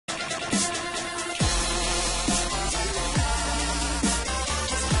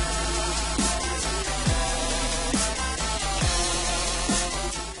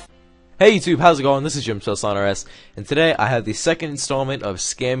Hey YouTube, how's it going? This is JaGeX, and today I have the second installment of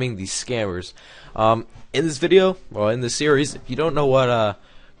Scamming the Scammers. In this video, well in this series, if you don't know what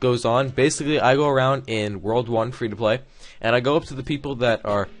goes on, basically I go around in World 1 free-to-play, and I go up to the people that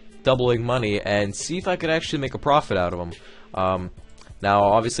are doubling money and see if I could actually make a profit out of them. Now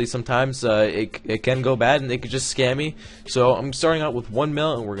obviously sometimes it can go bad and they could just scam me, so I'm starting out with 1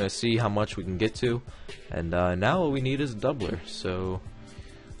 mil and we're going to see how much we can get to, and now what we need is a doubler, so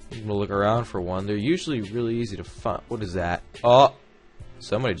I'm gonna look around for one. They're usually really easy to find. What is that? Oh,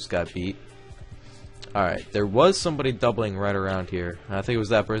 somebody just got beat. Alright, there was somebody doubling right around here. I think it was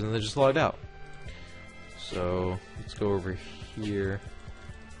that person that just logged out. So, let's go over here.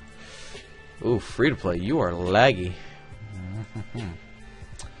 Ooh, free to play. You are laggy.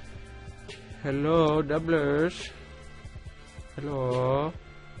 Hello, doublers. Hello.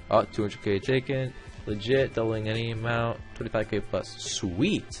 Oh, 200k taken. Legit, doubling any amount, 25k plus.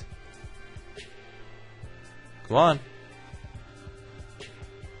 Sweet. Come on.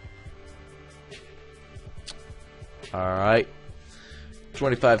 Alright.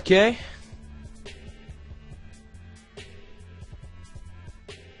 25k.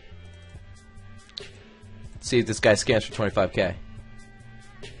 Let's see if this guy scams for 25k.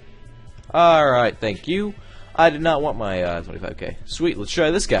 Alright, thank you. I did not want my 25k. Sweet, let's try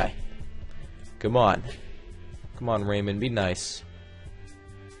this guy. Come on. Come on, Raymond, be nice.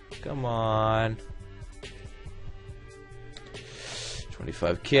 Come on.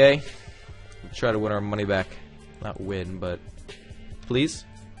 25k. We'll try to win our money back. Not win, but... Please?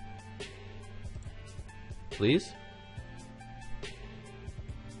 Please?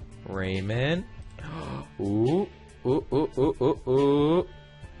 Raymond. Ooh. Ooh, ooh, ooh, ooh, ooh.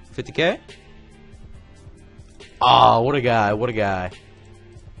 50k? Oh, what a guy, what a guy.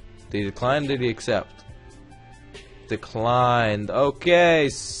 Did he decline? Did he accept? Declined. Okay,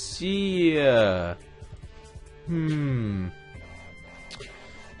 see ya.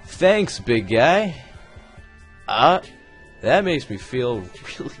 Thanks, big guy. That makes me feel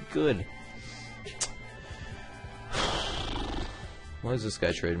really good. What is this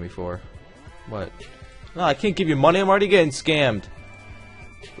guy trading me for? What? No, I can't give you money. I'm already getting scammed.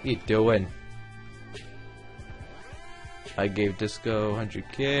 What are you doing? I gave Disco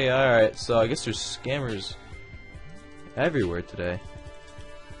 100k. Alright, so I guess there's scammers everywhere today.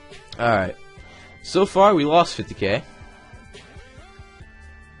 Alright. So far, we lost 50k.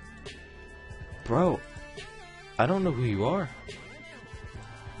 Bro, I don't know who you are.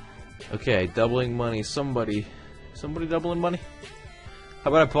 Okay, doubling money. Somebody doubling money?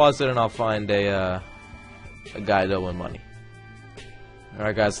 How about I pause it and I'll find a guy doubling money.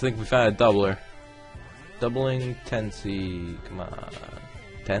 Alright guys, I think we found a doubler. Doubling Tensei, come on.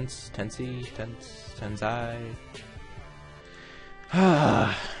 Tensei.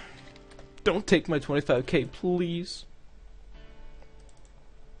 Don't take my 25k, please.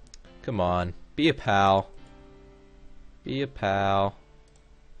 Come on, be a pal. Be a pal.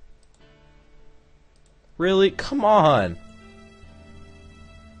 Really? Come on.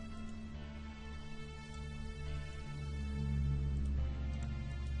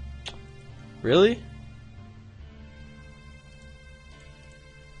 Really?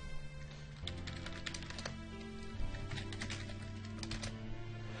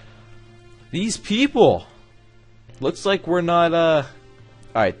 These people. Looks like we're not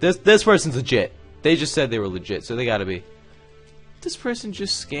alright, this person's legit. They just said they were legit, so they gotta be. This person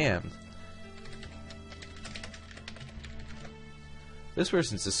just scammed. This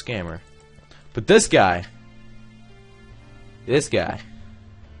person's a scammer. But this guy, he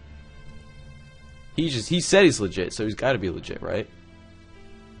said he's legit, so he's gotta be legit, right?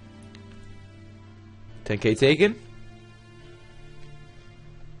 10k taken?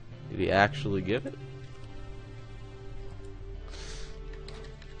 Did he actually give it?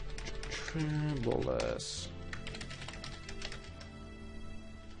 Trembleless.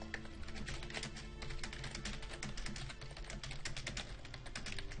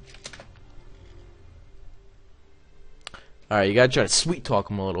 Alright, you gotta try to sweet talk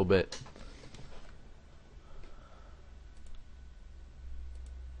him a little bit.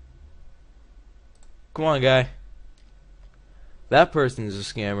 Come on, guy. That person's a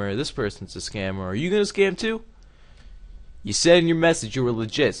scammer, this person's a scammer. Are you gonna scam too? You said in your message you were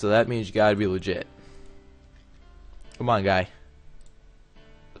legit, so that means you gotta be legit. Come on, guy.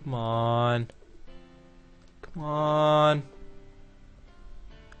 Come on. Come on.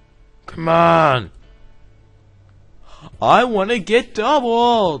 Come on. I wanna get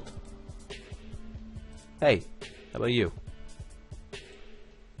doubled. Hey, how about you?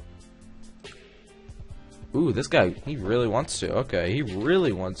 Ooh, this guy, he really wants to. Okay, he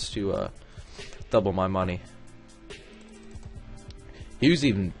really wants to double my money. He was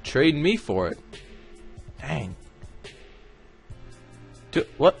even trading me for it. Dang.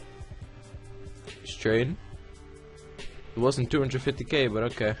 What? He's trading? It wasn't 250k, but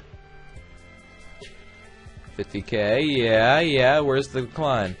okay. 50k, yeah, where's the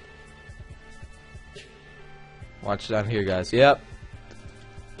decline? Watch down here, guys. Yep.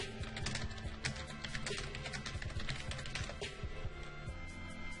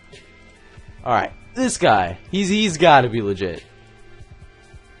 Alright, this guy, he's gotta be legit.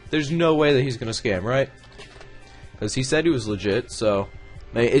 There's no way that he's gonna scam, right? Because he said he was legit, so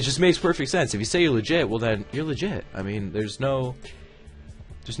it just makes perfect sense. If you say you're legit, well then you're legit. I mean, there's no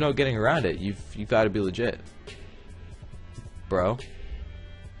getting around it. You've got to be legit, bro.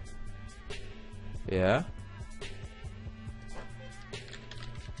 Yeah.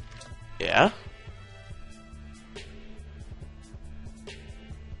 Yeah.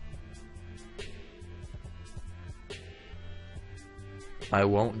 I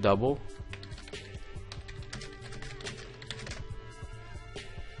won't double.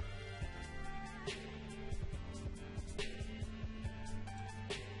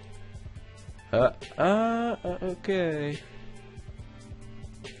 Okay.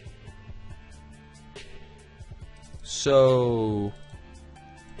 So,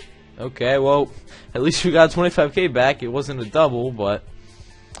 okay, well, at least we got 25k back. It wasn't a double, but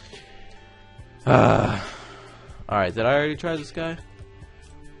alright, did I already try this guy?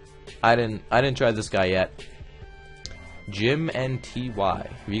 I didn't try this guy yet. Jim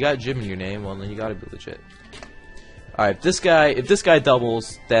NTY. If you got Jim in your name, well then you gotta be legit. Alright, if this guy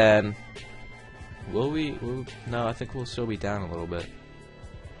doubles, then will we no, I think we'll still be down a little bit.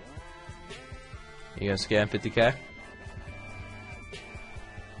 You gonna scam 50k?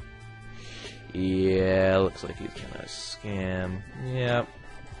 Yeah, looks like he's gonna scam. Yep.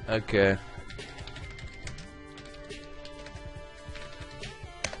 Okay.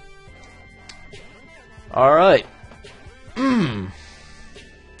 Alright.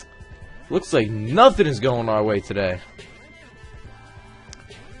 Looks like nothing is going our way today.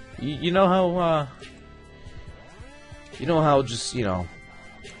 You know how just,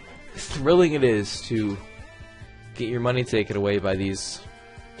 thrilling it is to get your money taken away by these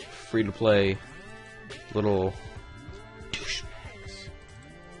free-to-play little douchebags.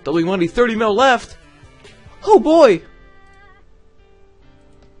 Doubling money, 30 mil left! Oh boy!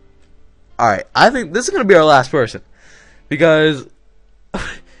 Alright, I think this is going to be our last person. Because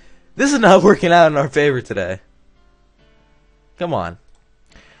this is not working out in our favor today. Come on.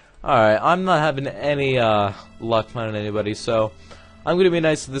 Alright, I'm not having any luck finding anybody, so I'm going to be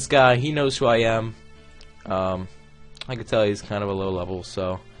nice to this guy. He knows who I am. I can tell he's kind of a low level,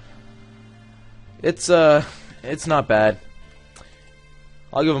 so it's not bad.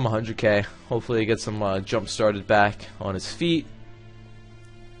 I'll give him 100k. Hopefully he gets some jump started back on his feet.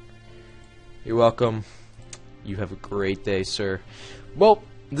 You're welcome. You have a great day, sir. Well,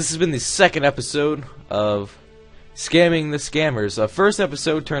 this has been the second episode of Scamming the Scammers. First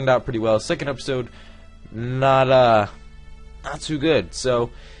episode turned out pretty well. Second episode, not too good. So,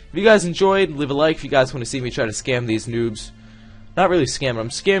 if you guys enjoyed, leave a like. If you guys want to see me try to scam these noobs, not really scam, I'm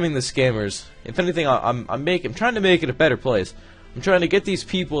scamming the scammers. If anything, I'm trying to make it a better place. I'm trying to get these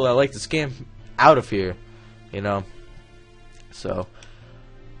people that like to scam out of here, So,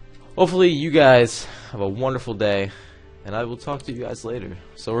 hopefully you guys have a wonderful day, and I will talk to you guys later.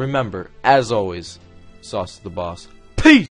 So remember, as always, sauce to the boss. Peace!